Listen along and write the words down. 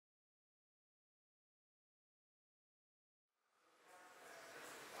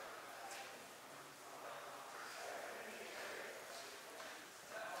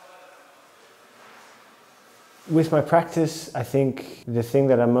With my practice, I think the thing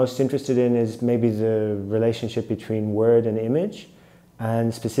that I'm most interested in is maybe the relationship between word and image,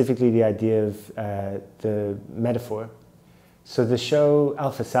 and specifically the idea of the metaphor. So the show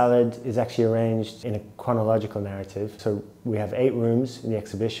Alpha Salad is actually arranged in a chronological narrative. So we have 8 rooms in the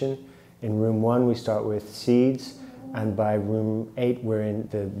exhibition. In room 1 we start with seeds, and by room 8 we're in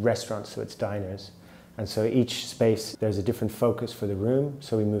the restaurant, so it's diners. And so each space there's a different focus for the room.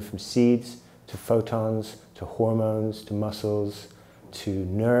 So we move from seeds to photons, to hormones, to muscles, to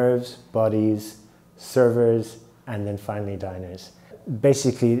nerves, bodies, servers, and then finally diners.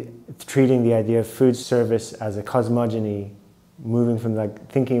 Basically treating the idea of food service as a cosmogony, moving from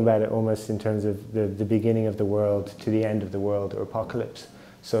thinking about it almost in terms of the beginning of the world to the end of the world or apocalypse.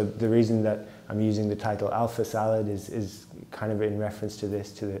 So the reason that I'm using the title Alpha Salad is kind of in reference to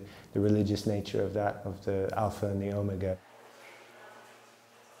this, to the religious nature of that, of the Alpha and the Omega.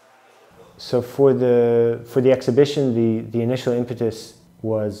 So for the exhibition, the initial impetus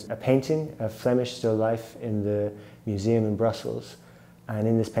was a painting, a Flemish still life in the museum in Brussels. And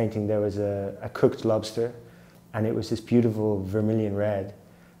in this painting there was a cooked lobster, and it was this beautiful vermilion red.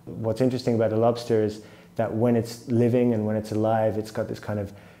 What's interesting about a lobster is that when it's living and when it's alive, it's got this kind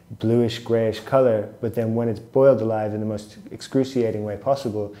of bluish grayish color, but then when it's boiled alive in the most excruciating way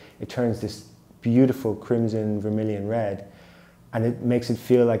possible, it turns this beautiful crimson vermilion red. And it makes it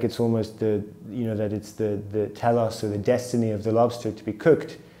feel like it's almost that it's the telos or the destiny of the lobster to be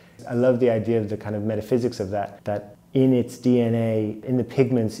cooked. I love the idea of the kind of metaphysics of that in its DNA, in the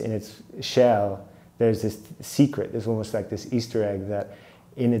pigments in its shell, there's this secret, there's almost like this Easter egg that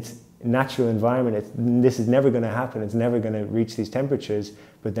in its natural environment, this is never going to happen, it's never going to reach these temperatures,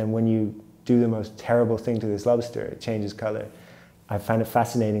 but then when you do the most terrible thing to this lobster, it changes color. I find it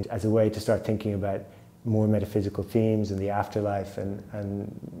fascinating as a way to start thinking about more metaphysical themes and the afterlife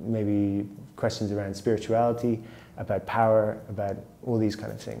and maybe questions around spirituality, about power, about all these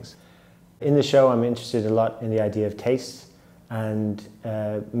kind of things. In the show I'm interested a lot in the idea of taste, and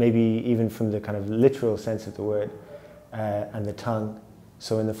maybe even from the kind of literal sense of the word and the tongue.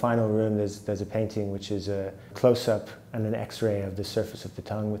 So in the final room there's a painting which is a close-up and an x-ray of the surface of the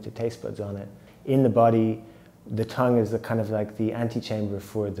tongue with the taste buds on it. In the body, the tongue is the kind of like the antechamber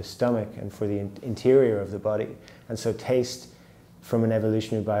for the stomach and for the interior of the body. And so taste, from an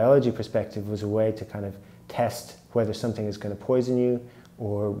evolutionary biology perspective, was a way to kind of test whether something is going to poison you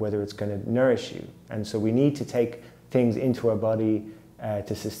or whether it's going to nourish you. And so we need to take things into our body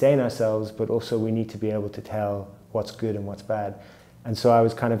to sustain ourselves, but also we need to be able to tell what's good and what's bad. And so I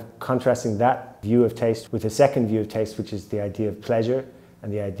was kind of contrasting that view of taste with a second view of taste, which is the idea of pleasure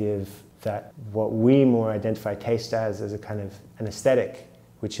and the idea of that what we more identify taste as a kind of an aesthetic,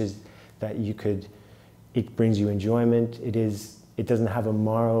 which is that it brings you enjoyment, it doesn't have a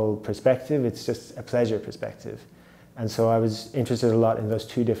moral perspective, it's just a pleasure perspective. And so I was interested a lot in those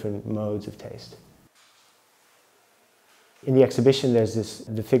two different modes of taste. In the exhibition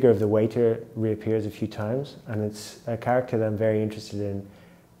the figure of the waiter reappears a few times, and it's a character that I'm very interested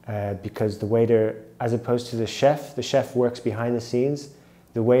in because the waiter, as opposed to the chef works behind the scenes.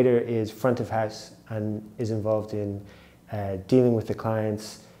 The waiter is front of house and is involved in dealing with the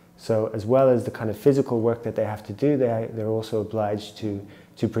clients. So as well as the kind of physical work that they have to do, they're also obliged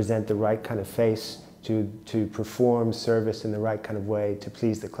to present the right kind of face, to perform service in the right kind of way to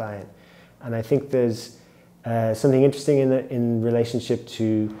please the client. And I think there's something interesting in relationship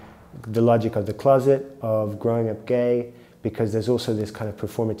to the logic of the closet, of growing up gay, because there's also this kind of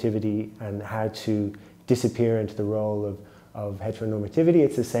performativity and how to disappear into the role of heteronormativity.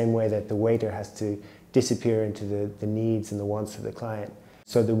 It's the same way that the waiter has to disappear into the needs and the wants of the client.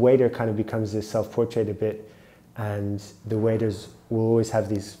 So the waiter kind of becomes this self-portrait a bit, and the waiters will always have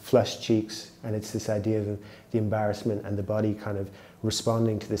these flushed cheeks, and it's this idea of the embarrassment and the body kind of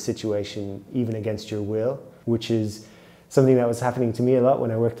responding to the situation even against your will, which is something that was happening to me a lot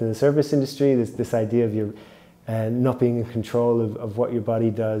when I worked in the service industry, this idea of your not being in control of what your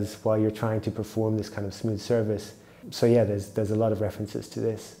body does while you're trying to perform this kind of smooth service. So yeah, there's a lot of references to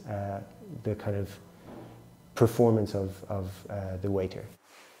this, the kind of performance of the waiter.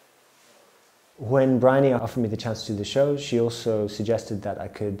 When Bryony offered me the chance to do the show, she also suggested that I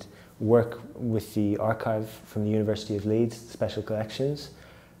could work with the archive from the University of Leeds, Special Collections,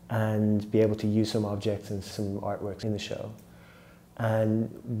 and be able to use some objects and some artworks in the show.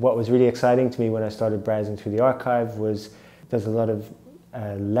 And what was really exciting to me when I started browsing through the archive was there's a lot of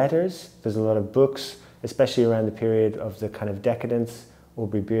letters, there's a lot of books, especially around the period of the kind of decadence,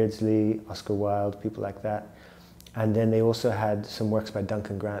 Aubrey Beardsley, Oscar Wilde, people like that. And then they also had some works by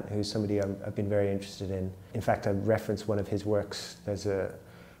Duncan Grant, who's somebody I've been very interested in. In fact, I referenced one of his works. There's a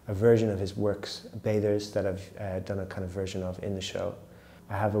a version of his works, Bathers, that I've done a kind of version of in the show.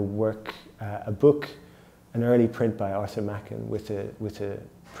 I have a book, an early print by Arthur Machen with a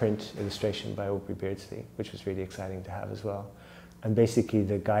print illustration by Aubrey Beardsley, which was really exciting to have as well. And basically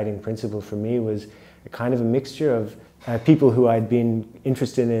the guiding principle for me was a kind of a mixture of people who I'd been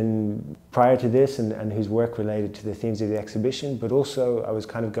interested in prior to this and whose work related to the themes of the exhibition, but also I was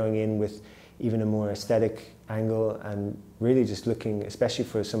kind of going in with even a more aesthetic angle and really just looking, especially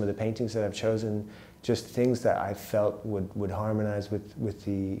for some of the paintings that I've chosen, just things that I felt would harmonize with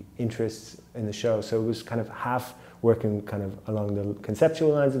the interests in the show. So it was kind of half working kind of along the conceptual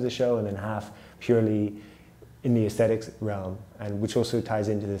lines of the show and then half purely in the aesthetics realm, and which also ties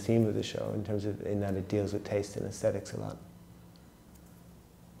into the theme of the show in terms of in that it deals with taste and aesthetics a lot.